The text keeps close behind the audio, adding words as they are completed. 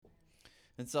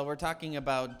And so we're talking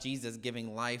about Jesus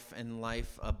giving life and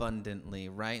life abundantly,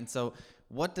 right? And so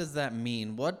what does that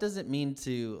mean? What does it mean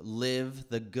to live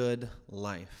the good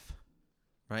life,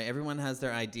 right? Everyone has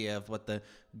their idea of what the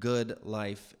good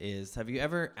life is. Have you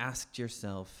ever asked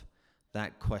yourself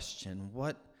that question?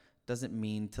 What does it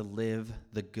mean to live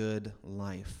the good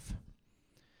life?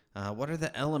 What are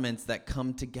the elements that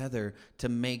come together to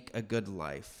make a good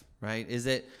life, right? Is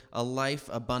it a life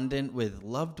abundant with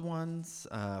loved ones,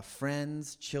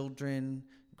 friends, children,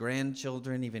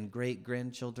 grandchildren, even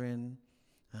great-grandchildren?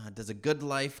 Does a good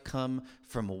life come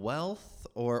from wealth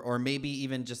or maybe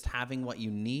even just having what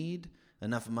you need,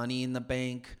 enough money in the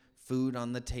bank, food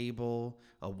on the table,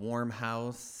 a warm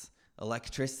house,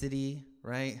 electricity,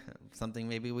 right? Something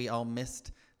maybe we all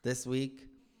missed this week.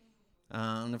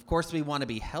 And of course, we want to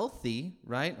be healthy,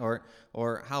 right?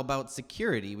 Or how about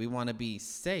security? We want to be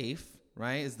safe,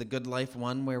 right? Is the good life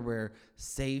one where we're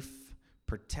safe,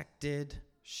 protected,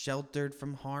 sheltered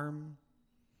from harm?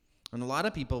 And a lot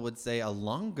of people would say a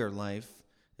longer life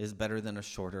is better than a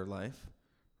shorter life,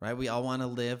 right? We all want to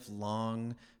live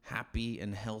long, happy,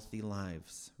 and healthy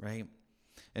lives, right?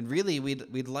 And really,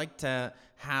 we'd like to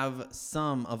have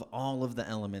some of all of the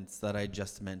elements that I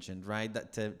just mentioned, right?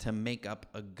 That to make up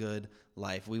a good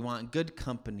life. We want good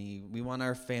company. We want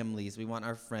our families. We want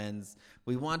our friends.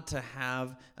 We want to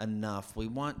have enough. We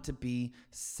want to be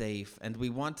safe. And we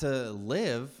want to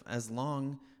live as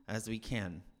long as we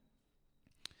can.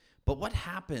 But what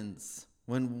happens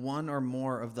when one or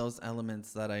more of those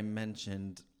elements that I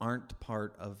mentioned aren't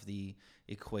part of the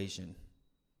equation?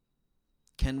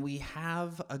 Can we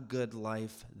have a good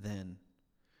life then?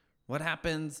 What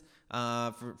happens,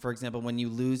 for example, when you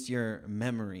lose your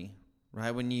memory,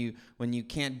 right? When you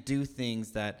can't do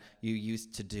things that you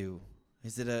used to do?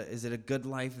 Is it a good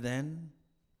life then?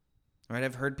 Right?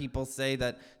 I've heard people say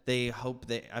that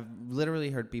I've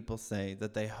literally heard people say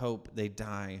that they hope they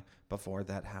die before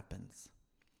that happens.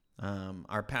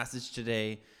 Our passage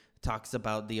today talks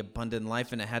about the abundant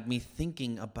life, and it had me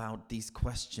thinking about these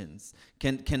questions.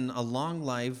 Can a long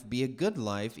life be a good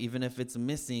life even if it's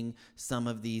missing some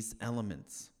of these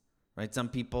elements? Right? Some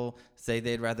people say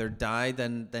they'd rather die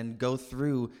than go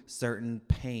through certain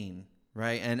pain,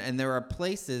 right? And there are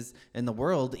places in the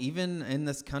world, even in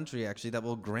this country actually, that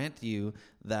will grant you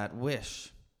that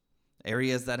wish.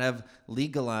 Areas that have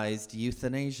legalized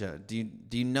euthanasia. Do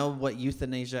you know what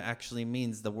euthanasia actually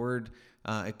means? The word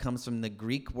it comes from the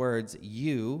Greek words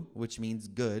eu, which means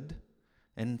good,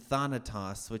 and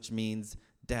thanatos, which means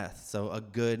death. So a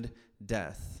good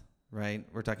death, right?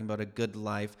 We're talking about a good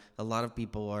life. A lot of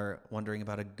people are wondering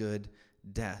about a good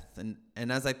death. And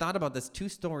as I thought about this, two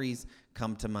stories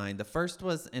come to mind. The first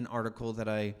was an article that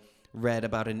I read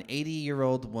about an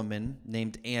 80-year-old woman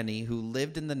named Annie who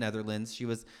lived in the Netherlands. She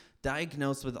was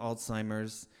diagnosed with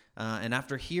Alzheimer's. And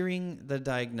after hearing the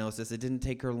diagnosis, it didn't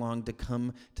take her long to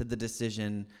come to the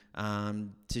decision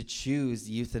to choose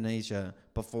euthanasia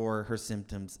before her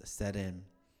symptoms set in.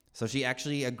 So she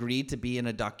actually agreed to be in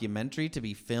a documentary to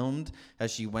be filmed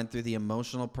as she went through the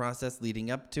emotional process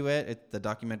leading up to it. The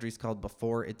documentary is called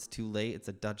Before It's Too Late. It's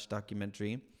a Dutch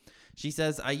documentary. She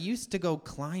says, "I used to go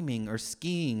climbing or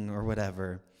skiing or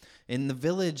whatever. In the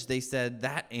village, they said,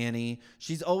 that Annie,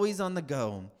 she's always on the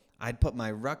go. I'd put my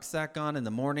rucksack on in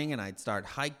the morning and I'd start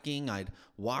hiking. I'd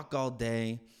walk all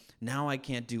day. Now I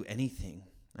can't do anything.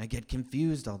 I get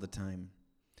confused all the time."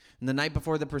 And the night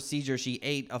before the procedure, she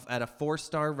ate at a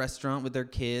 4-star restaurant with her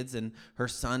kids, and her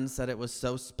son said it was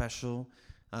so special.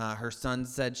 Her son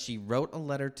said she wrote a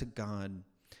letter to God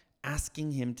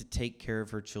asking him to take care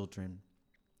of her children.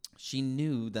 She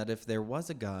knew that if there was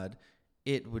a God,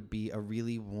 it would be a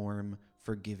really warm,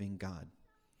 forgiving God.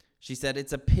 She said,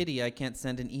 "It's a pity I can't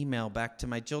send an email back to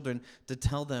my children to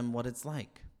tell them what it's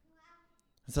like."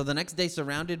 So the next day,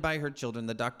 surrounded by her children,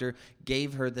 the doctor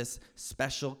gave her this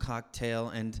special cocktail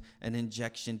and an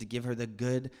injection to give her the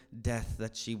good death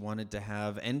that she wanted to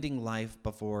have, ending life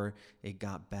before it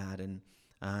got bad. And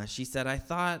she said, "I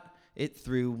thought it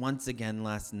through once again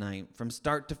last night, from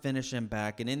start to finish and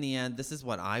back. And in the end, this is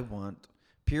what I want,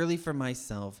 purely for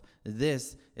myself.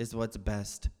 This is what's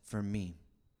best for me."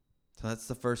 So that's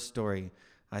the first story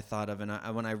I thought of. And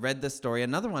when I read this story,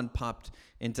 another one popped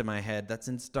into my head that's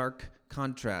in stark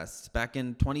contrast. Back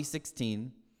in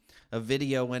 2016, a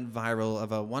video went viral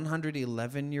of a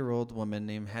 111-year-old woman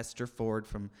named Hester Ford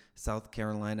from South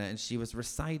Carolina, and she was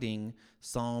reciting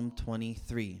Psalm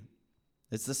 23.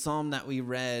 It's the psalm that we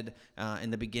read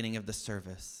in the beginning of the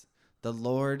service. "The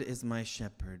Lord is my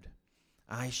shepherd.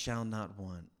 I shall not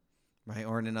want." Right?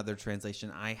 Or in another translation,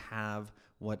 "I have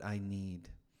what I need."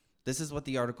 This is what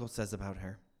the article says about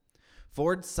her.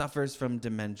 Ford suffers from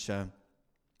dementia,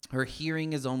 Her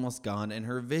hearing is almost gone, and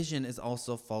her vision is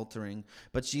also faltering.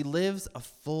 But she lives a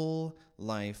full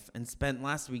life and spent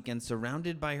last weekend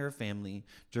surrounded by her family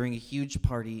during a huge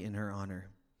party in her honor.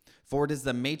 Ford is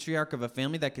the matriarch of a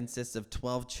family that consists of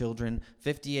 12 children,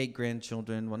 58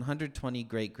 grandchildren, 120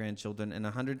 great-grandchildren, and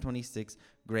 126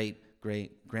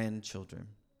 great-great-grandchildren.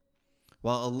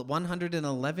 While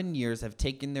 111 years have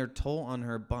taken their toll on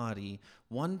her body,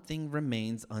 one thing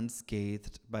remains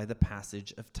unscathed by the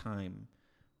passage of time: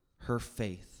 her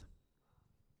faith.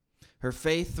 Her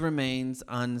faith remains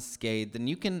unscathed. And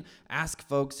you can ask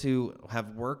folks who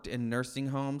have worked in nursing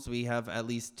homes. We have at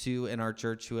least 2 in our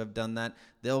church who have done that.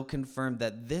 They'll confirm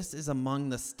that this is among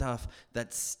the stuff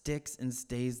that sticks and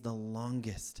stays the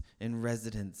longest in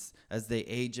residents as they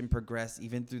age and progress,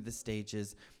 even through the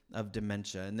stages of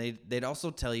dementia. And they'd also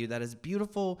tell you that as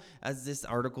beautiful as this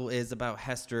article is about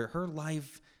Hester, her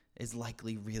life is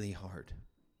likely really hard.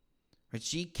 Right?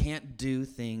 She can't do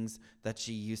things that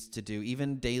she used to do,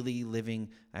 even daily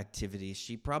living activities.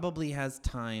 She probably has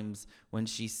times when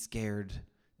she's scared,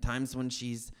 times when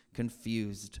she's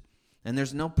confused. And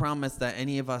there's no promise that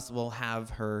any of us will have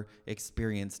her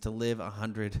experience to live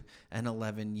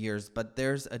 111 years. But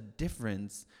there's a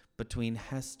difference between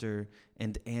Hester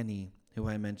and Annie, who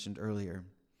I mentioned earlier.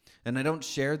 And I don't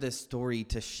share this story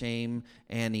to shame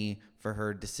Annie for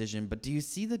her decision, but do you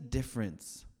see the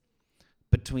difference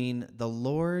between "the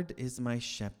Lord is my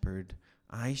shepherd,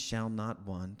 I shall not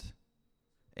want,"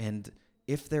 and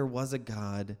 "if there was a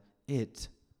God, it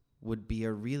would be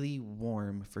a really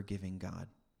warm, forgiving God"?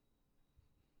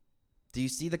 Do you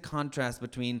see the contrast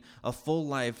between a full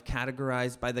life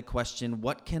categorized by the question,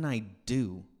 what can I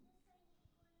do?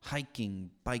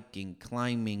 Hiking, biking,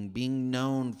 climbing, being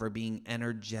known for being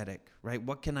energetic, right?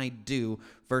 What can I do?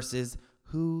 Versus,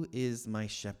 who is my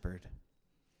shepherd?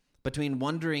 Between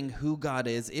wondering who God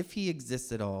is, if he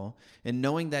exists at all, and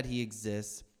knowing that he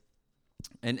exists,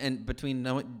 and between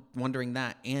wondering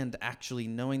that and actually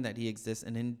knowing that he exists,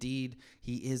 and indeed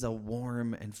he is a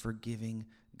warm and forgiving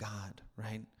God,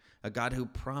 right? A God who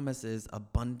promises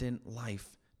abundant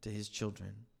life to his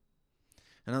children.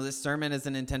 I know this sermon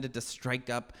isn't intended to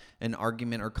strike up an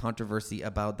argument or controversy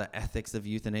about the ethics of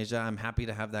euthanasia. I'm happy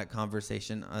to have that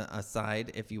conversation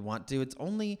aside if you want to. It's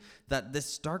only that this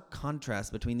stark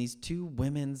contrast between these 2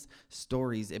 women's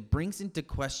stories, it brings into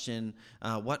question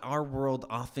what our world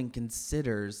often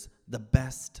considers the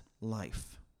best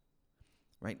life,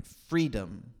 right?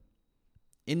 Freedom,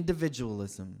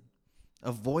 individualism,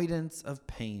 avoidance of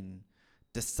pain,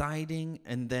 deciding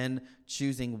and then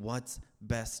choosing what's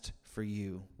best for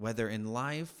you, whether in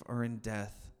life or in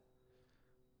death.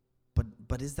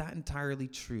 But is that entirely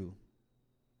true?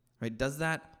 Right? Does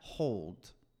that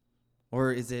hold?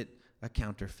 Or is it a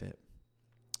counterfeit?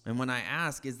 And when I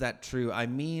ask, is that true? I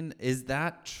mean, is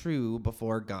that true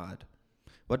before God?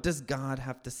 What does God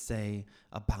have to say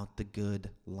about the good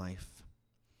life?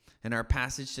 In our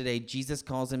passage today, Jesus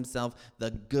calls himself the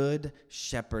Good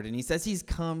Shepherd, and he says he's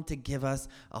come to give us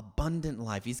abundant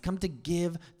life. He's come to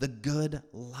give the good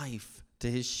life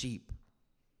to his sheep.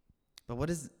 But what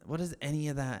does any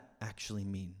of that actually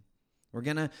mean? We're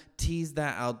going to tease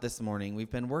that out this morning. We've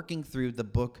been working through the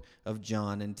book of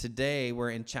John, and today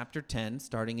we're in chapter 10,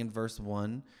 starting in verse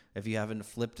 1. If you haven't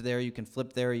flipped there, you can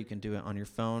flip there. You can do it on your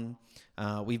phone.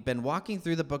 We've been walking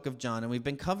through the book of John, and we've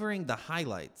been covering the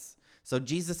highlights. So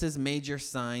Jesus' major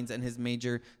signs and his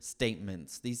major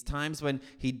statements, these times when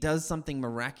he does something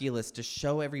miraculous to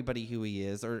show everybody who he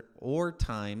is, or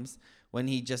times when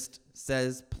he just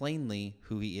says plainly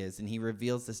who he is, and he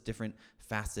reveals this different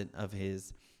facet of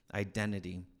his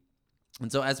identity.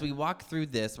 And so as we walk through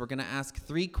this, we're going to ask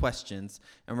 3 questions,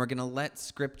 and we're going to let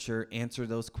Scripture answer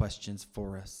those questions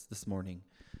for us this morning.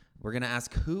 We're going to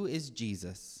ask, who is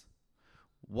Jesus?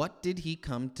 What did he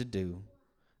come to do?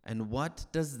 And what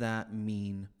does that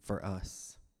mean for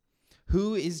us?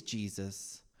 Who is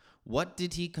Jesus? What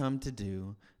did he come to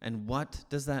do? And what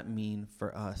does that mean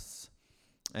for us?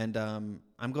 And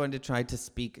I'm going to try to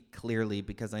speak clearly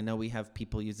because I know we have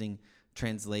people using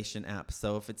translation apps.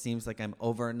 So if it seems like I'm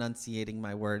over-enunciating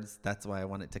my words, that's why I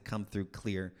want it to come through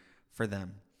clear for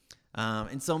them.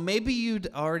 And so maybe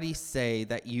you'd already say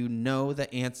that you know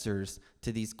the answers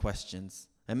to these questions.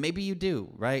 And maybe you do,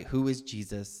 right? Who is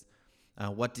Jesus?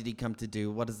 What did he come to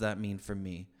do? What does that mean for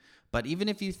me? But even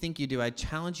if you think you do, I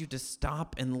challenge you to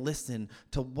stop and listen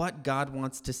to what God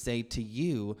wants to say to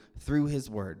you through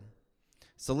his word.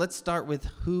 So let's start with,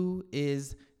 who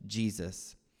is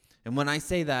Jesus? And when I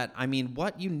say that, I mean,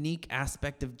 what unique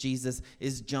aspect of Jesus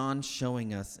is John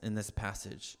showing us in this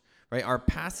passage? right? Our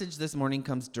passage this morning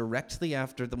comes directly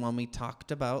after the one we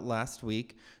talked about last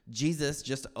week. Jesus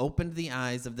just opened the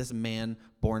eyes of this man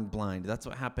born blind. That's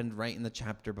what happened right in the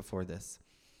chapter before this.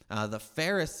 The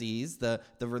Pharisees, the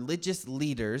religious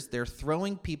leaders, they're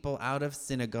throwing people out of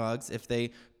synagogues if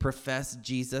they profess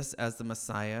Jesus as the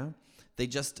Messiah. They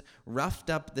just roughed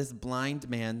up this blind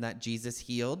man that Jesus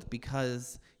healed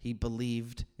because he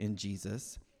believed in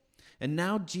Jesus. And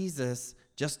now Jesus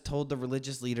just told the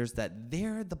religious leaders that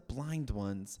they're the blind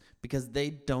ones because they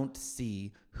don't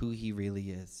see who he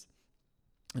really is.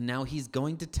 And now he's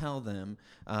going to tell them,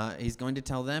 and he's going to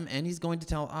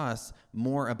tell us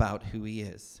more about who he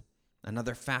is.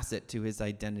 Another facet to his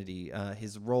identity,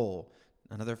 his role,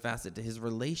 another facet to his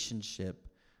relationship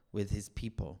with his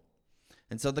people.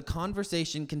 And so the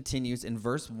conversation continues in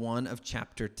verse 1 of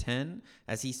chapter 10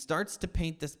 as he starts to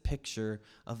paint this picture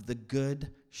of the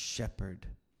good shepherd.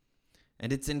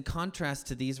 And it's in contrast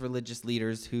to these religious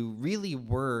leaders who really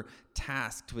were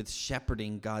tasked with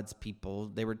shepherding God's people.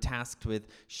 They were tasked with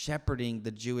shepherding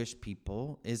the Jewish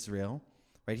people, Israel.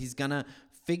 Right? He's going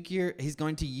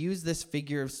to use this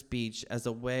figure of speech as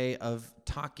a way of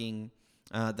talking.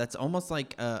 That's almost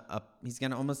like he's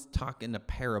going to almost talk in a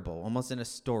parable, almost in a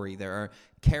story. There are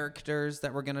characters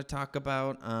that we're going to talk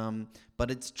about, but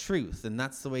it's truth. And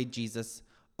that's the way Jesus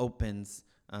opens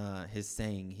his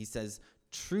saying. He says,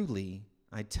 "Truly,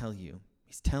 I tell you."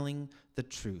 He's telling the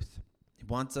truth. He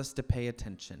wants us to pay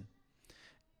attention.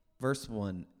 Verse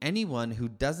 1, "Anyone who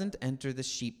doesn't enter the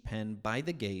sheep pen by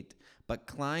the gate, but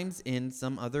climbs in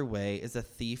some other way is a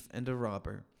thief and a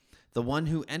robber. The one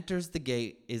who enters the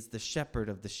gate is the shepherd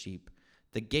of the sheep.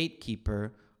 The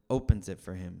gatekeeper opens it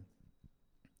for him."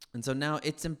 And so now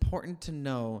it's important to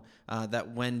know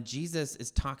that when Jesus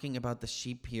is talking about the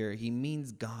sheep here, he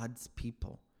means God's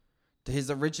people. To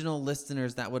his original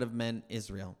listeners, that would have meant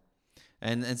Israel.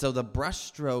 And so the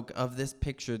brushstroke of this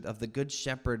picture of the good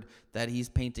shepherd that he's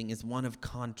painting is one of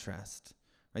contrast.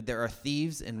 Right? There are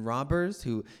thieves and robbers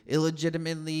who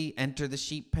illegitimately enter the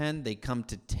sheep pen. They come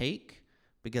to take,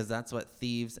 because that's what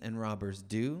thieves and robbers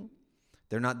do.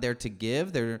 They're not there to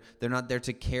give. They're not there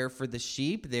to care for the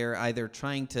sheep. They're either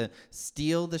trying to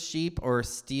steal the sheep or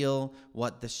steal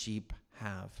what the sheep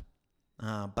have.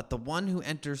 But the one who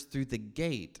enters through the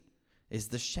gate is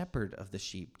the shepherd of the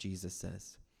sheep, Jesus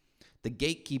says. The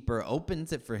gatekeeper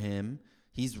opens it for him.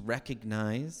 He's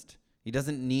recognized. He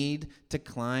doesn't need to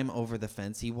climb over the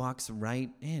fence. He walks right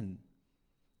in.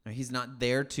 He's not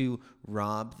there to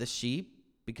rob the sheep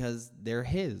because they're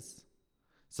his.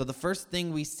 So the first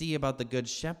thing we see about the good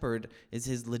shepherd is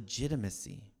his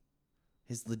legitimacy.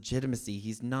 His legitimacy.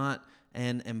 He's not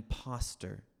an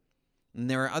imposter. And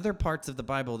there are other parts of the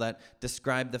Bible that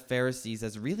describe the Pharisees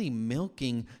as really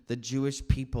milking the Jewish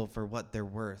people for what they're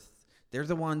worth. They're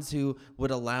the ones who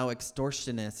would allow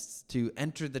extortionists to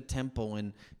enter the temple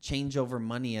and change over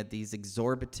money at these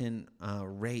exorbitant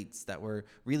rates that were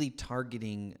really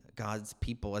targeting God's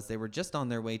people as they were just on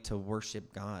their way to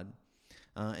worship God.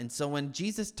 And so when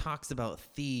Jesus talks about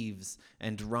thieves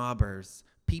and robbers,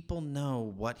 people know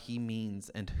what he means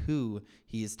and who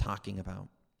he is talking about.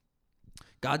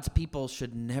 God's people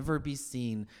should never be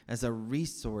seen as a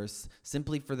resource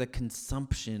simply for the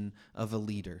consumption of a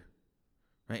leader.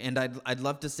 Right? And I'd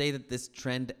love to say that this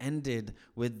trend ended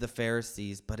with the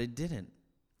Pharisees, but it didn't.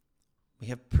 We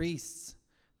have priests,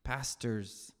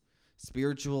 pastors,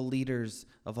 spiritual leaders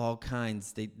of all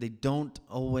kinds. They don't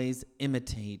always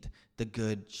imitate the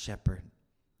good shepherd.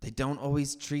 They don't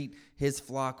always treat his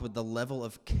flock with the level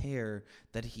of care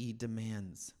that he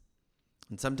demands.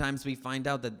 And sometimes we find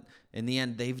out that in the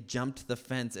end, they've jumped the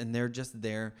fence and they're just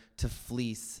there to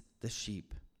fleece the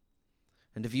sheep.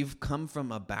 And if you've come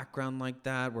from a background like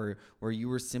that, where you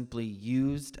were simply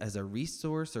used as a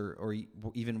resource, or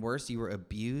even worse, you were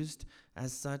abused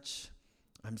as such,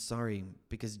 I'm sorry,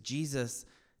 because Jesus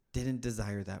didn't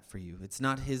desire that for you. It's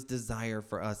not his desire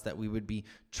for us that we would be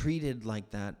treated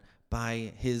like that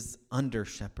by his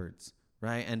under-shepherds.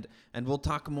 Right? And we'll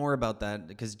talk more about that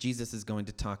because Jesus is going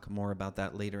to talk more about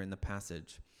that later in the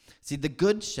passage. See, the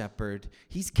good shepherd,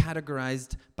 he's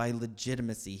categorized by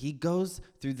legitimacy. He goes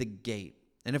through the gate.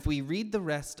 And if we read the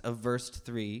rest of verse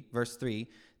 3,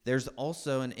 there's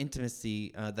also an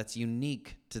intimacy that's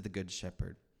unique to the good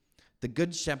shepherd. The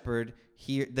good shepherd,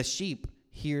 the sheep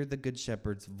hear the good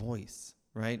shepherd's voice,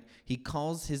 right? He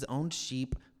calls his own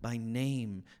sheep by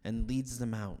name and leads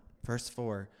them out. Verse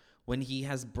 4, "When he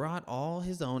has brought all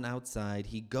his own outside,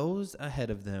 he goes ahead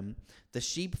of them. The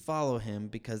sheep follow him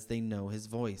because they know his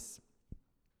voice."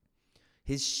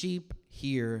 His sheep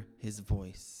hear his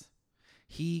voice.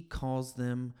 He calls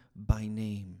them by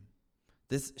name.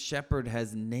 This shepherd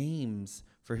has names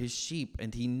for his sheep,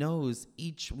 and he knows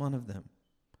each one of them.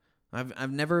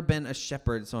 I've never been a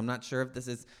shepherd, so I'm not sure if this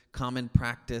is common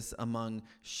practice among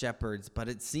shepherds, but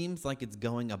it seems like it's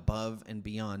going above and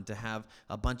beyond to have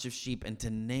a bunch of sheep and to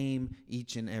name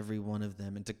each and every one of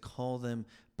them and to call them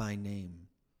by name.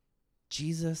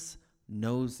 Jesus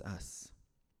knows us.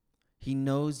 He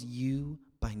knows you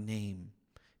by name.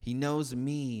 He knows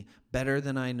me better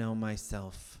than I know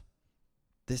myself.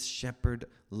 This shepherd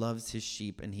loves his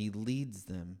sheep and he leads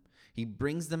them. He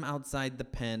brings them outside the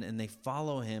pen and they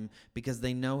follow him because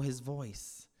they know his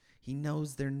voice. He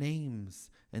knows their names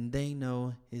and they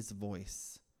know his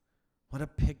voice. What a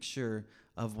picture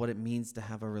of what it means to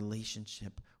have a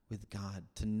relationship with God,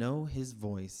 to know his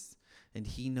voice, and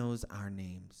he knows our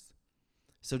names.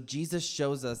 So Jesus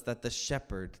shows us that the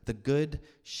shepherd, the good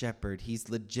shepherd, he's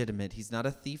legitimate. He's not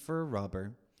a thief or a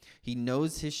robber. He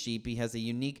knows his sheep. He has a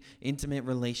unique, intimate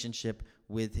relationship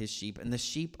with his sheep, and the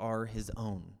sheep are his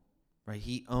own. Right?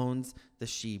 He owns the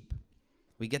sheep.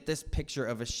 We get this picture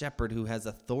of a shepherd who has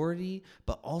authority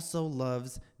but also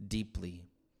loves deeply.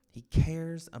 He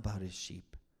cares about his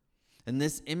sheep. And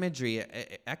this imagery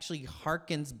it actually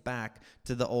harkens back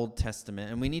to the Old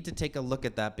Testament. And we need to take a look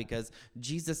at that because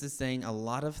Jesus is saying a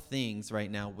lot of things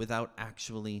right now without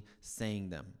actually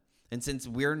saying them. And since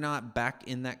we're not back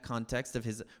in that context of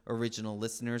his original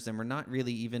listeners, and we're not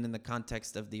really even in the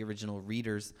context of the original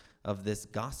readers of this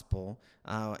gospel,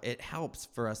 it helps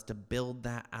for us to build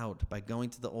that out by going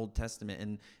to the Old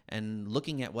Testament and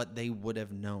looking at what they would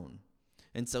have known.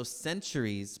 And so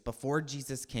centuries before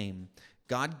Jesus came,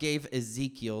 God gave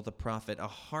Ezekiel the prophet a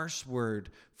harsh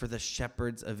word for the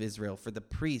shepherds of Israel, for the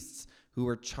priests who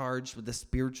were charged with the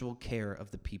spiritual care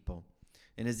of the people.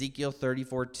 In Ezekiel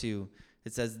 34:2,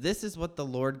 it says, "This is what the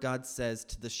Lord God says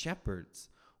to the shepherds.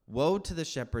 Woe to the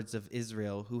shepherds of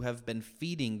Israel who have been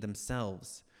feeding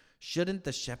themselves. Shouldn't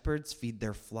the shepherds feed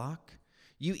their flock?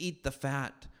 You eat the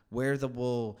fat, wear the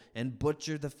wool, and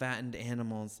butcher the fattened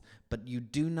animals, but you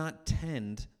do not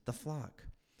tend the flock.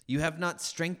 You have not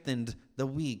strengthened the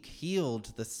weak,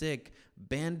 healed the sick,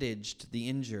 bandaged the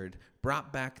injured,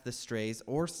 brought back the strays,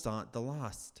 or sought the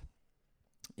lost.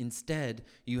 Instead,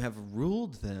 you have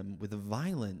ruled them with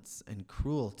violence and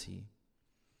cruelty."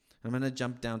 I'm going to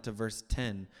jump down to verse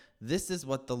 10. "This is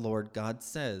what the Lord God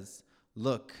says.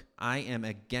 Look, I am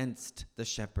against the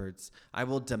shepherds. I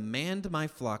will demand my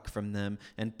flock from them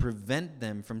and prevent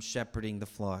them from shepherding the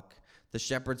flock. The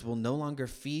shepherds will no longer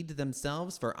feed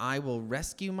themselves, for I will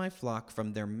rescue my flock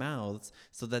from their mouths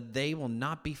so that they will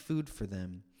not be food for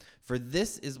them. For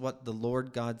this is what the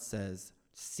Lord God says.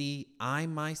 See, I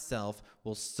myself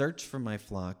will search for my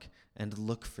flock and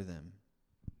look for them."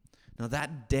 Now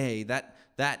that day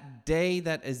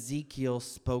that Ezekiel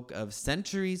spoke of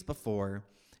centuries before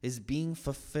is being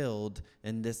fulfilled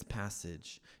in this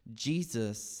passage.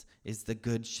 Jesus is the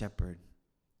good shepherd,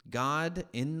 God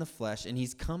in the flesh, and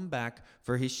he's come back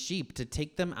for his sheep to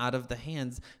take them out of the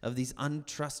hands of these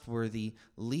untrustworthy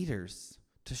leaders,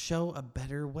 to show a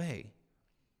better way.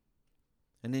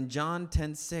 And in John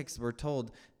 10:6, we're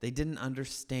told they didn't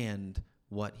understand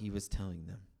what he was telling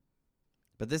them.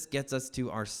 But this gets us to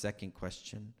our second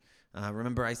question.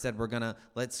 Remember, I said we're going to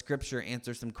let Scripture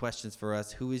answer some questions for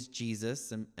us. Who is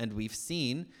Jesus? And we've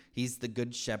seen he's the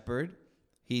good shepherd.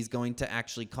 He's going to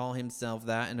actually call himself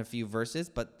that in a few verses,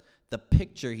 but the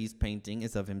picture he's painting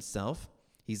is of himself.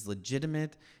 He's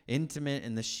legitimate, intimate,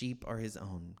 and the sheep are his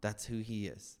own. That's who he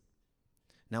is.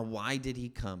 Now, why did he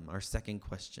come? Our second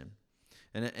question.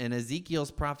 And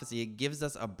Ezekiel's prophecy, it gives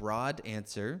us a broad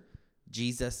answer.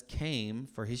 Jesus came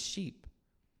for his sheep.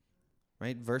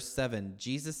 Right? Verse 7,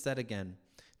 Jesus said again,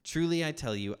 "Truly I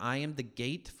tell you, I am the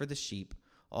gate for the sheep.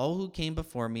 All who came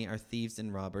before me are thieves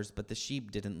and robbers, but the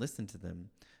sheep didn't listen to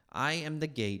them. I am the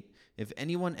gate. If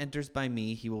anyone enters by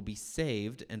me, he will be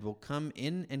saved and will come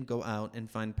in and go out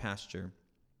and find pasture.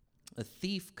 A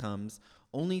thief comes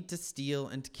only to steal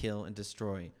and kill and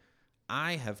destroy.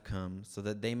 I have come so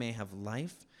that they may have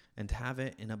life and have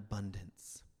it in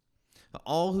abundance.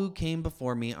 All who came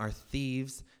before me are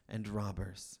thieves and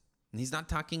robbers." And he's not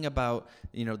talking about,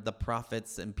 the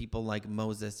prophets and people like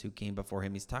Moses who came before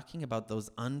him. He's talking about those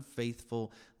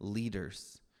unfaithful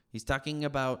leaders. He's talking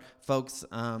about folks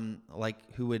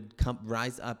who would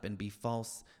rise up and be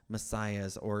false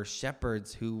messiahs, or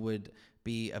shepherds who would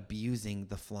be abusing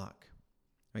the flock.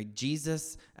 Right?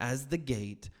 Jesus, as the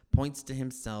gate, points to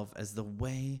himself as the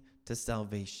way to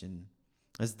salvation,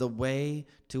 as the way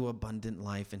to abundant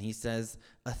life. And he says,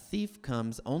 "A thief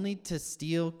comes only to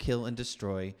steal, kill, and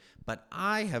destroy, but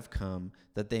I have come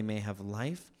that they may have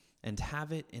life and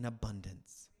have it in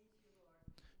abundance."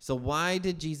 So why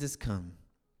did Jesus come?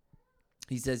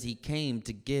 He says he came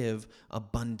to give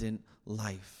abundant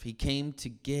life. He came to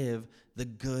give the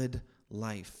good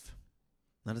life.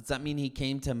 Now, does that mean he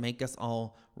came to make us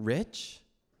all rich?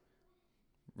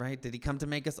 Right? Did he come to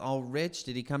make us all rich?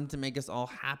 Did he come to make us all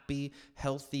happy,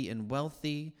 healthy, and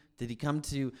wealthy? Did he come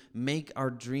to make our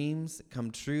dreams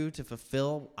come true, to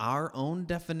fulfill our own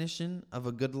definition of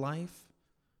a good life,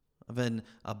 of an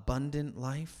abundant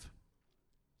life?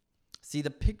 See,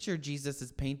 the picture Jesus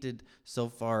has painted so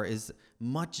far is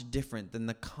much different than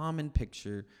the common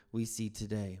picture we see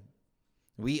today.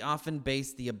 We often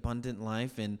base the abundant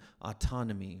life in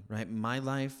autonomy, right? My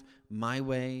life, my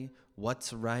way,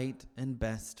 what's right and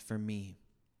best for me.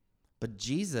 But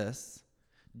Jesus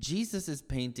is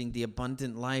painting the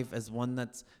abundant life as one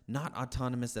that's not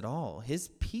autonomous at all. His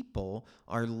people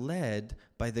are led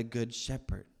by the Good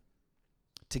Shepherd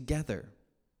together,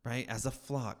 right? As a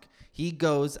flock. He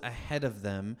goes ahead of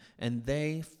them and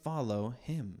they follow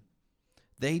him.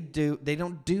 They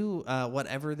don't do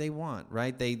whatever they want,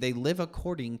 right? They live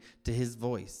according to his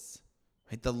voice.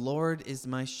 Right? The Lord is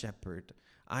my shepherd.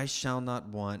 I shall not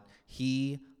want.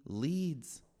 He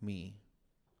leads me,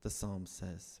 the psalm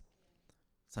says.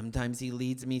 Sometimes he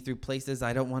leads me through places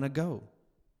I don't want to go.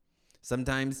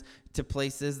 Sometimes to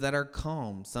places that are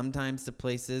calm. Sometimes to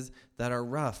places that are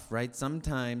rough, right?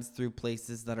 Sometimes through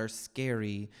places that are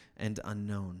scary and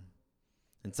unknown.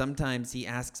 And sometimes he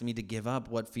asks me to give up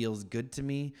what feels good to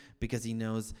me because he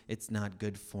knows it's not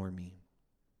good for me.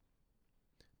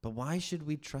 But why should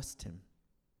we trust him?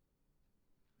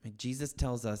 Jesus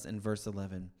tells us in verse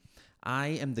 11, I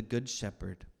am the good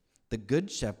shepherd. The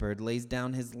good shepherd lays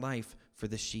down his life for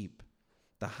the sheep.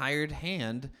 The hired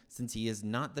hand, since he is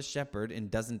not the shepherd and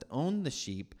doesn't own the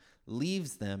sheep,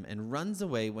 leaves them and runs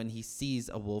away when he sees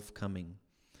a wolf coming.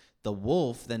 The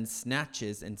wolf then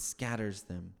snatches and scatters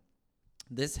them.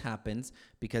 This happens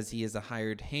because he is a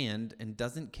hired hand and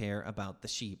doesn't care about the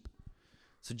sheep.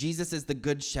 So Jesus is the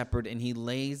good shepherd and he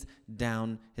lays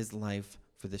down his life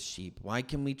for the sheep. Why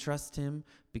can we trust him?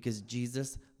 Because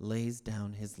Jesus lays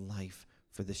down his life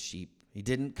for the sheep. He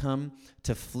didn't come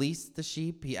to fleece the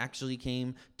sheep. He actually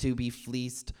came to be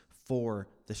fleeced for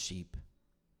the sheep.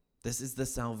 This is the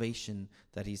salvation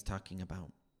that he's talking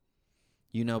about.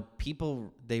 You know,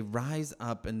 people, they rise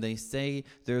up and they say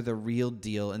they're the real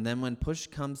deal. And then when push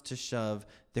comes to shove,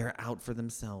 they're out for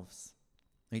themselves.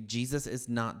 Like, Jesus is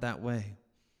not that way.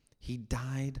 He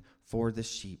died for the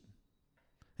sheep.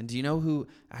 And do you know who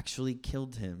actually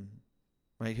killed him?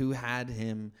 Right? Who had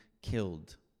him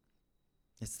killed?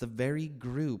 It's the very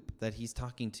group that he's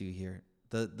talking to here.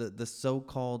 The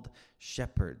so-called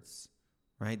shepherds.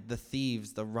 Right? The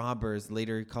thieves, the robbers,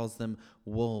 later he calls them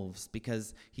wolves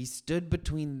because he stood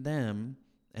between them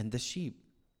and the sheep.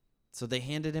 So they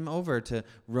handed him over to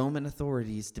Roman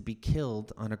authorities to be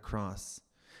killed on a cross.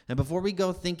 And before we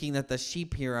go thinking that the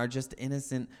sheep here are just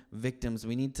innocent victims,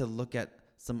 we need to look at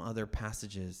some other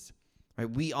passages. Right?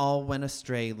 We all went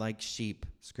astray like sheep,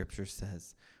 Scripture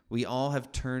says. We all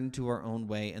have turned to our own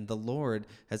way, and the Lord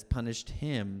has punished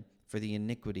him for the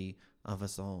iniquity of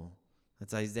us all.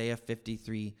 That's Isaiah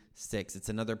 53:6. It's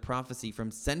another prophecy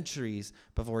from centuries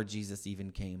before Jesus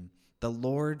even came. The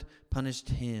Lord punished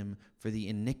him for the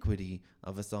iniquity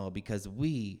of us all because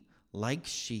we, like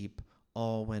sheep,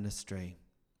 all went astray.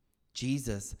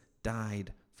 Jesus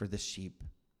died for the sheep.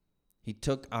 He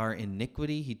took our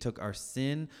iniquity, he took our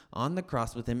sin on the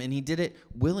cross with him, and he did it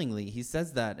willingly. He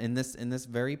says that in this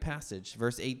very passage,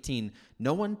 verse 18,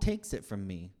 no one takes it from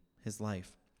me, his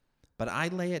life, but I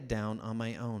lay it down on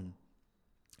my own.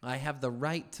 I have the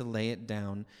right to lay it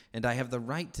down, and I have the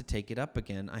right to take it up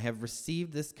again. I have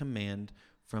received this command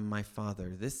from my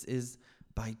Father. This is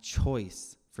by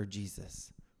choice for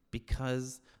Jesus,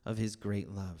 because of his great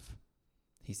love.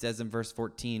 He says in verse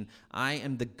 14, I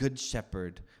am the good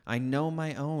shepherd. I know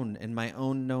my own, and my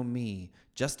own know me,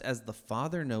 just as the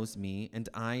Father knows me, and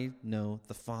I know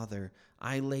the Father.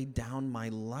 I lay down my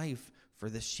life for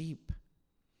the sheep.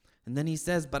 And then he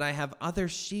says, but I have other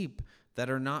sheep that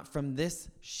are not from this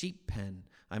sheep pen.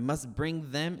 I must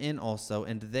bring them in also,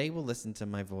 and they will listen to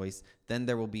my voice. Then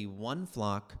there will be one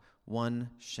flock,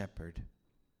 one shepherd.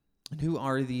 And who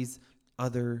are these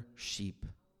other sheep?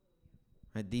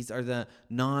 Right? These are the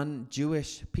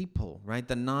non-Jewish people, right?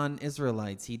 The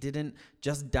non-Israelites. He didn't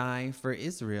just die for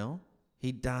Israel.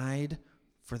 He died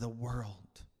for the world.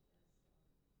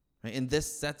 Right? And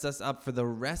this sets us up for the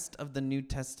rest of the New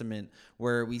Testament,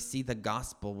 where we see the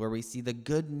gospel, where we see the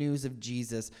good news of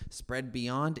Jesus spread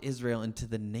beyond Israel into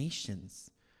the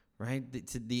nations, right?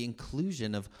 To the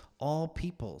inclusion of all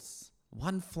peoples,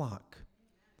 one flock,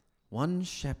 one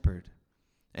shepherd.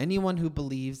 Anyone who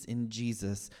believes in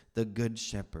Jesus, the good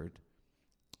shepherd.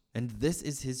 And this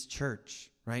is his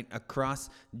church, right? Across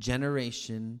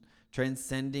generation,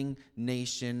 transcending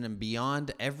nation, and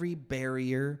beyond every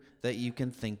barrier that you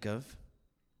can think of.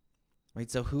 Right?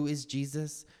 So who is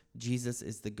Jesus? Jesus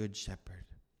is the good shepherd.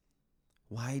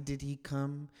 Why did he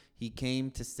come? He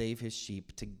came to save his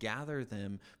sheep, to gather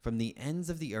them from the ends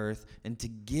of the earth, and to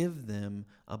give them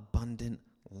abundant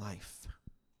life.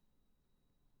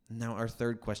 Now, our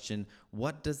third question,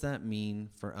 what does that mean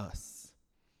for us?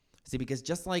 See, because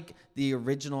just like the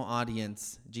original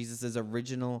audience, Jesus'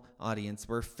 original audience,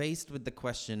 we're faced with the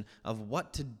question of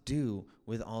what to do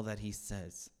with all that he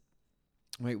says.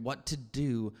 Right? What to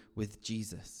do with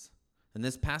Jesus. And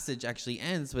this passage actually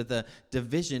ends with a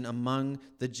division among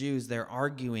the Jews. They're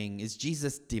arguing, is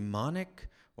Jesus demonic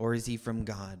or is he from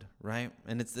God, right?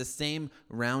 And it's the same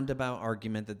roundabout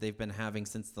argument that they've been having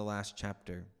since the last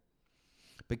chapter.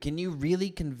 But can you really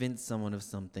convince someone of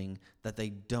something that they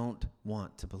don't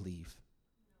want to believe?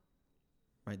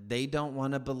 Right? They don't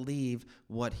want to believe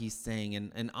what he's saying.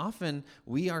 And often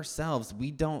we ourselves, we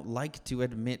don't like to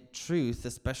admit truth,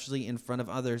 especially in front of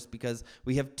others, because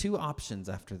we have two options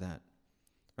after that.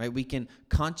 Right? We can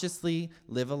consciously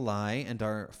live a lie, and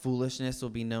our foolishness will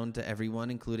be known to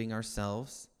everyone, including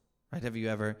ourselves. Right? Have you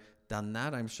ever done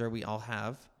that? I'm sure we all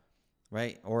have.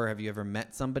 Right? Or have you ever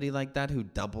met somebody like that who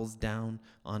doubles down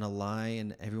on a lie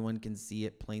and everyone can see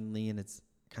it plainly and it's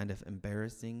kind of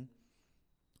embarrassing?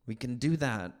 We can do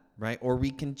that, right? Or we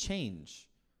can change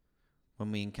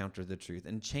when we encounter the truth.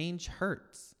 And change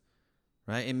hurts,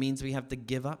 right? It means we have to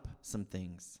give up some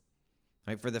things.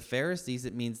 Right? For the Pharisees,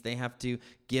 it means they have to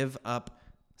give up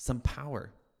some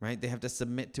power, right? They have to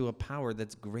submit to a power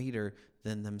that's greater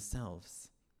than themselves.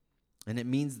 And it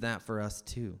means that for us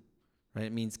too, right?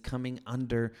 It means coming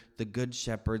under the good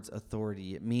shepherd's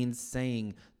authority. It means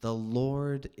saying, the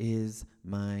Lord is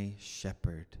my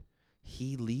shepherd.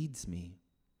 He leads me.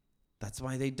 That's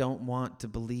why they don't want to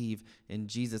believe in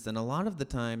Jesus. And a lot of the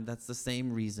time, that's the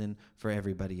same reason for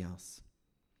everybody else.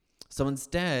 So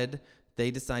instead, they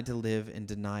decide to live in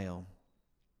denial.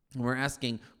 And we're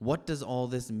asking, what does all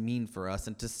this mean for us?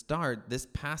 And to start, this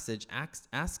passage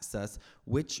asks us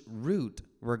which route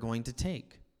we're going to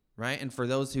take, right? And for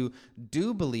those who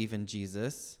do believe in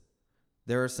Jesus,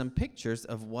 there are some pictures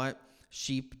of what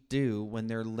sheep do when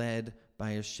they're led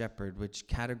by a shepherd, which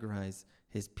categorize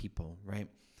his people, right?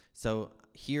 So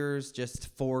here's just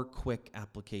 4 quick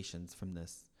applications from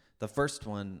this. The first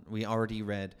one we already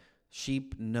read,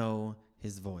 sheep know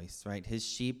his voice, right? His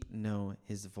sheep know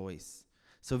his voice.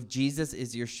 So if Jesus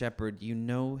is your shepherd, you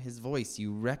know his voice.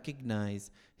 You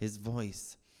recognize his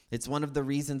voice. It's one of the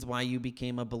reasons why you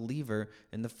became a believer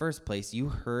in the first place. You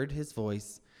heard his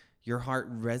voice, your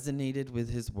heart resonated with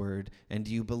his word, and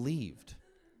you believed.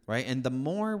 Right? And the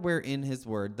more we're in his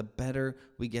word, the better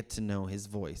we get to know his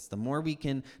voice. The more we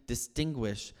can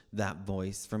distinguish that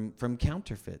voice from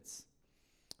counterfeits.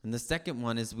 And the second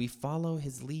one is we follow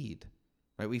his lead.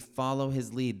 Right? We follow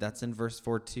his lead. That's in verse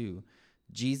 4 too.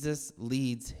 Jesus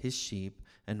leads his sheep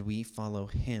and we follow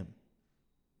him.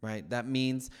 Right? That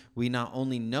means we not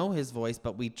only know his voice,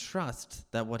 but we trust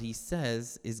that what he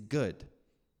says is good.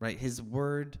 Right? His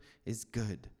word is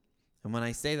good. And when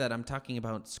I say that, I'm talking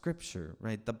about Scripture,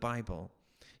 right? The Bible.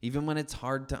 Even when it's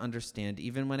hard to understand,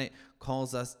 even when it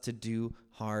calls us to do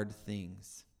hard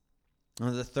things. Now,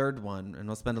 the third one, and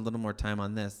we'll spend a little more time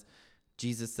on this,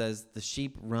 Jesus says, the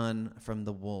sheep run from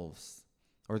the wolves,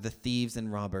 or the thieves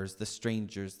and robbers, the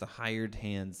strangers, the hired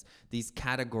hands, these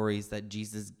categories that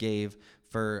Jesus gave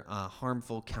for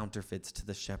harmful counterfeits to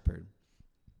the shepherd.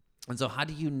 And so how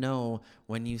do you know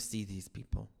when you see these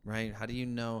people, right? How do you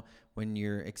know when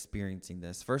you're experiencing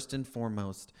this? First and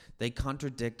foremost, they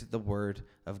contradict the word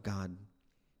of God.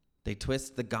 They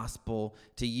twist the gospel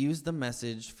to use the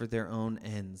message for their own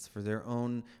ends, for their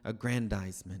own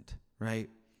aggrandizement, right?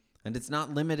 And it's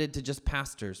not limited to just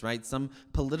pastors, right? Some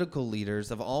political leaders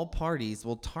of all parties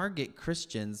will target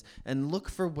Christians and look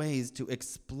for ways to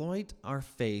exploit our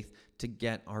faith to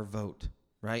get our vote,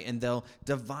 right? And they'll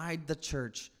divide the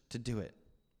church to do it.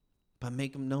 But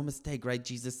make no mistake, right?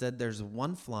 Jesus said there's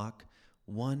one flock,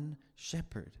 one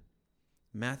shepherd.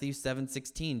 Matthew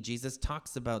 7:16, Jesus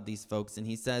talks about these folks and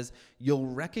he says, you'll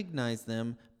recognize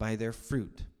them by their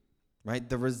fruit, right?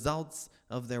 The results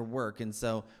of their work. And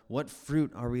so what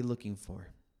fruit are we looking for?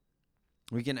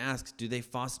 We can ask, do they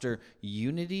foster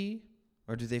unity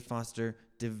or do they foster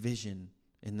division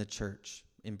in the church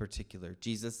in particular?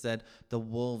 Jesus said the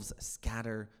wolves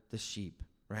scatter the sheep,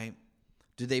 right?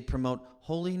 Do they promote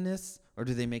holiness or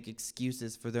do they make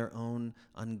excuses for their own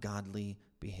ungodly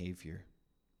behavior?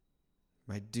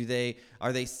 Right?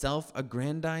 Are they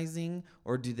self-aggrandizing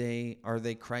or are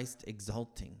they Christ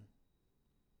exalting?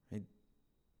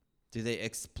 Do they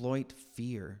exploit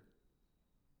fear?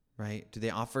 Right? Do they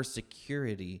offer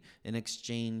security in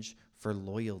exchange for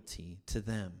loyalty to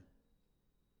them?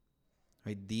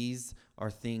 Right? These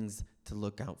are things to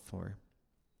look out for.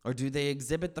 Or do they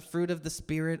exhibit the fruit of the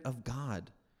Spirit of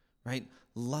God? Right?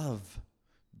 Love,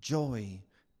 joy,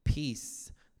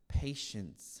 peace,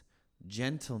 patience,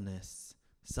 gentleness,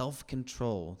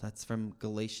 self-control. That's from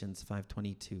Galatians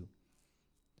 5:22.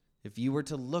 If you were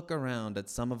to look around at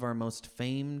some of our most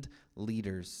famed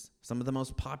leaders, some of the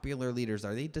most popular leaders,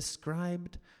 are they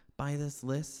described by this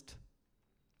list?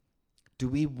 Do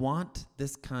we want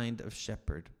this kind of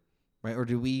shepherd, right? Or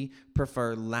do we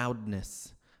prefer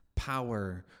loudness,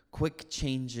 power, quick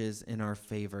changes in our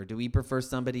favor? Do we prefer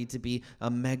somebody to be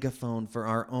a megaphone for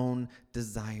our own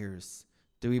desires?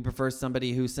 Do we prefer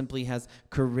somebody who simply has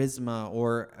charisma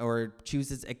or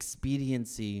chooses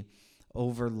expediency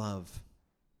over love?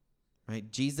 Right?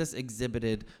 Jesus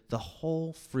exhibited the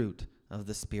whole fruit of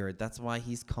the Spirit. That's why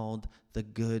he's called the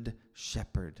Good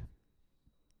Shepherd.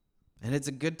 And it's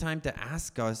a good time to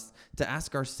ask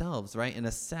ourselves, right, and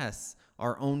assess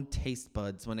our own taste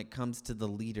buds when it comes to the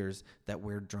leaders that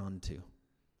we're drawn to.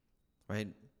 Right?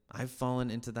 I've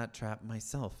fallen into that trap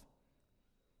myself.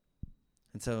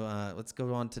 And so let's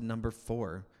go on to number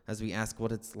 4 as we ask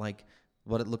what it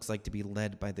looks like to be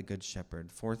led by the Good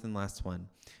Shepherd. Fourth and last one.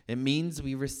 It means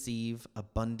we receive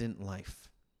abundant life.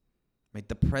 Right?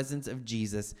 The presence of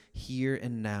Jesus here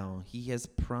and now. He has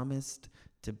promised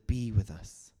to be with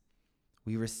us.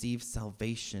 We receive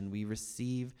salvation. We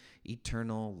receive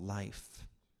eternal life.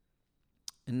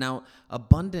 And now,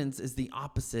 abundance is the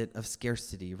opposite of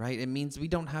scarcity, right? It means we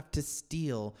don't have to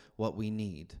steal what we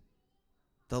need.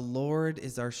 The Lord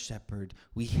is our shepherd.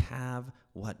 We have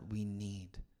what we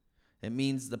need. It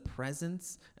means the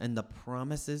presence and the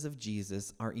promises of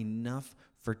Jesus are enough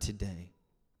for today,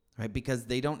 right? Because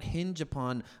they don't hinge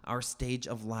upon our stage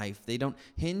of life. They don't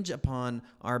hinge upon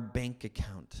our bank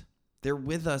account. They're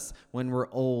with us when we're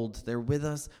old. They're with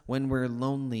us when we're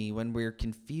lonely, when we're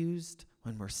confused,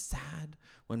 when we're sad,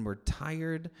 when we're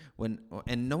tired,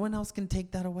 and no one else can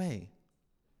take that away.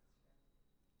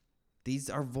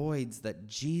 These are voids that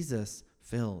Jesus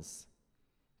fills.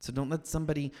 So don't let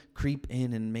somebody creep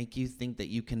in and make you think that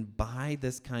you can buy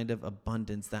this kind of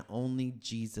abundance that only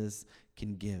Jesus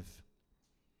can give.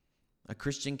 A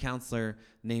Christian counselor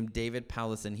named David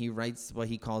Powlison, he writes what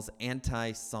he calls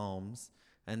anti-psalms,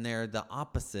 and they're the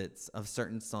opposites of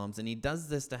certain psalms. And he does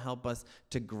this to help us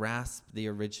to grasp the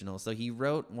original. So he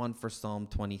wrote one for Psalm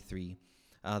 23,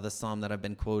 the psalm that I've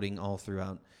been quoting all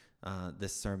throughout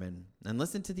this sermon. And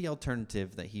listen to the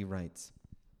alternative that he writes.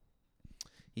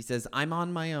 He says, I'm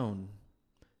on my own.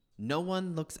 No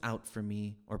one looks out for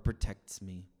me or protects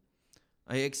me.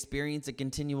 I experience a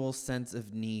continual sense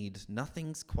of need.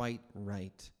 Nothing's quite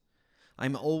right.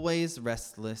 I'm always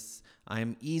restless. I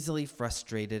am easily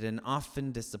frustrated and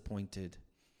often disappointed.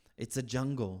 It's a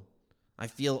jungle. I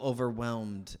feel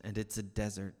overwhelmed, and it's a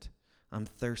desert. I'm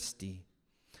thirsty.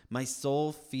 My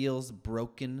soul feels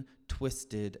broken,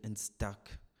 twisted, and stuck.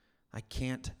 I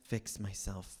can't fix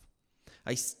myself.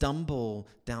 I stumble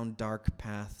down dark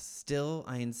paths. Still,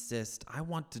 I insist. I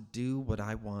want to do what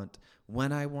I want,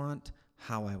 when I want,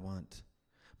 how I want.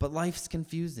 But life's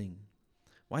confusing.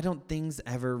 Why don't things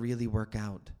ever really work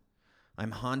out?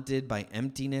 I'm haunted by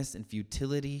emptiness and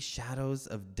futility, shadows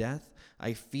of death.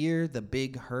 I fear the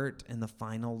big hurt and the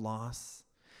final loss.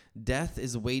 Death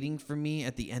is waiting for me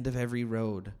at the end of every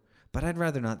road, but I'd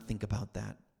rather not think about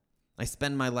that. I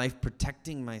spend my life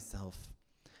protecting myself.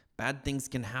 Bad things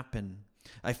can happen.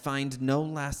 I find no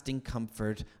lasting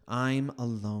comfort. I'm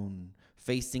alone,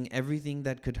 facing everything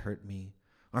that could hurt me.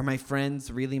 Are my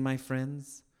friends really my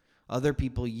friends? Other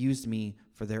people use me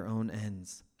for their own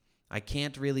ends. I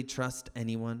can't really trust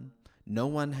anyone. No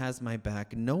one has my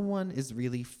back. No one is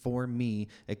really for me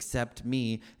except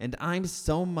me, and I'm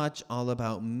so much all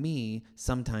about me,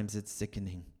 sometimes it's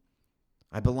sickening.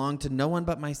 I belong to no one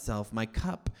but myself. My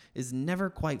cup is never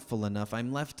quite full enough.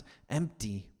 I'm left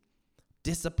empty.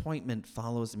 Disappointment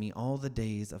follows me all the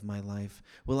days of my life.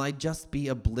 Will I just be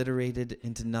obliterated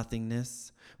into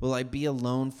nothingness? Will I be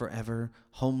alone forever,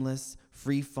 homeless,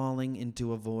 free-falling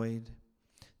into a void?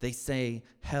 They say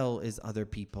hell is other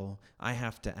people. I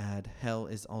have to add, hell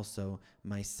is also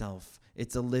myself.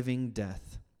 It's a living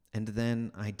death, and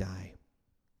then I die.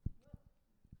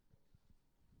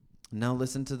 Now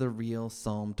listen to the real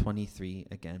Psalm 23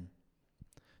 again.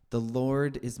 The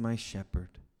Lord is my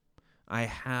shepherd. I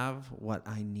have what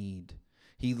I need.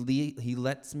 He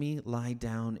lets me lie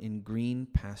down in green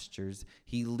pastures.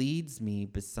 He leads me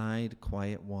beside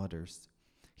quiet waters.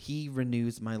 He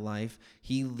renews my life.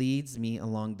 He leads me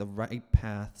along the right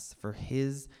paths for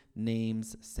his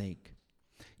name's sake.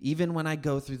 Even when I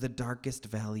go through the darkest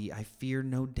valley, I fear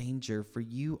no danger, for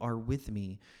you are with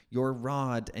me. Your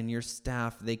rod and your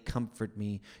staff, they comfort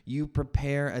me. You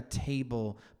prepare a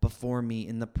table before me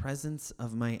in the presence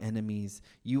of my enemies.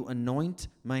 You anoint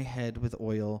my head with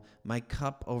oil. My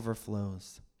cup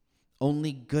overflows.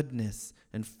 Only goodness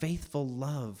and faithful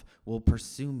love will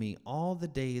pursue me all the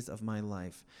days of my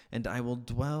life, and I will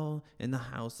dwell in the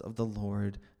house of the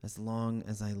Lord as long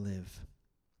as I live.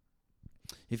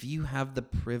 If you have the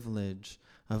privilege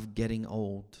of getting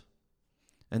old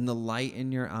and the light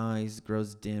in your eyes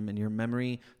grows dim and your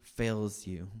memory fails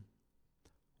you,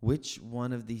 which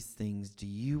one of these things do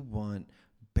you want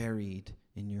buried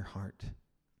in your heart?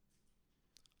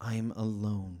 I'm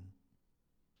alone.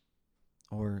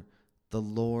 Or the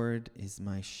Lord is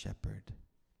my shepherd.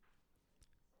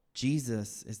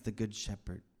 Jesus is the good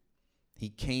shepherd. He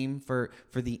came for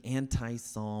the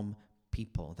anti-psalm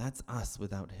people. That's us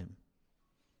without him.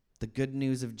 The good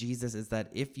news of Jesus is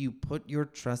that if you put your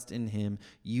trust in him,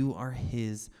 you are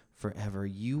his forever.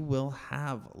 You will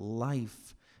have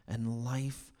life and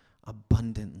life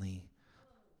abundantly.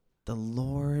 The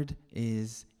Lord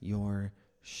is your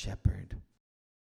shepherd.